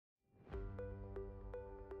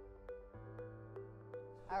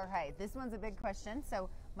All right, this one's a big question. So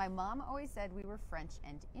my mom always said we were French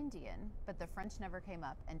and Indian, but the French never came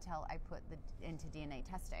up until I put into DNA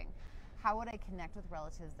testing. How would I connect with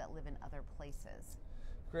relatives that live in other places?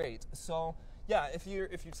 Great. So yeah, if you're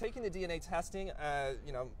taking the DNA testing,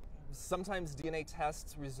 sometimes DNA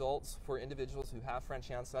tests results for individuals who have French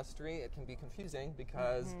ancestry. It can be confusing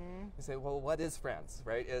because you say, well, what is France,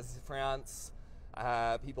 right? Is France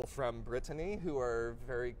people from Brittany who are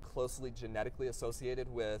very closely genetically associated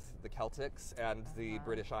with the Celtics and the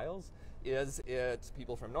British Isles? Is it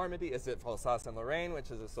people from Normandy? Is it Alsace and Lorraine,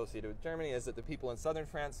 which is associated with Germany? Is it the people in southern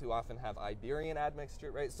France who often have Iberian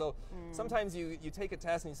admixture, right? So sometimes you take a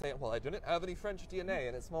test and you say, well, I didn't have any French DNA,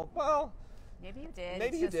 and it's, well, maybe you did.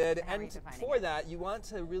 Maybe you did, and for that, you want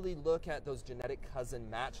to really look at those genetic cousin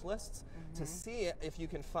match lists to see if you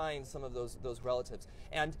can find some of those relatives.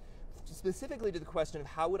 And specifically to the question of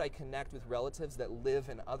how would I connect with relatives that live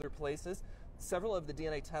in other places, several of the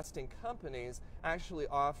DNA testing companies actually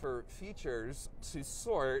offer features to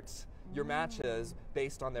sort your matches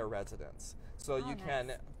based on their residence. So you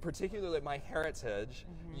can, particularly at MyHeritage,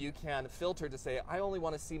 you can filter to say, I only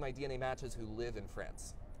want to see my DNA matches who live in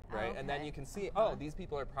France. Right, and then you can see, oh, these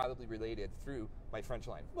people are probably related through my French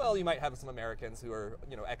line. Well, you might have some Americans who are,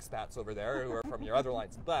 expats over there who are from your other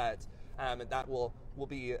lines, but that will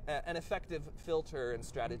be an effective filter and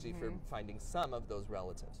strategy for finding some of those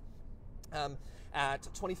relatives. At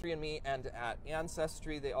 23andMe and at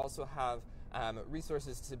Ancestry, they also have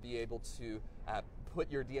resources to be able to put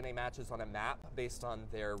your DNA matches on a map based on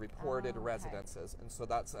their reported residences. And so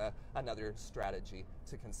that's another strategy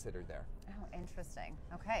to consider there. Oh, interesting.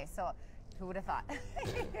 Okay, so who would have thought?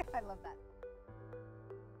 I love that.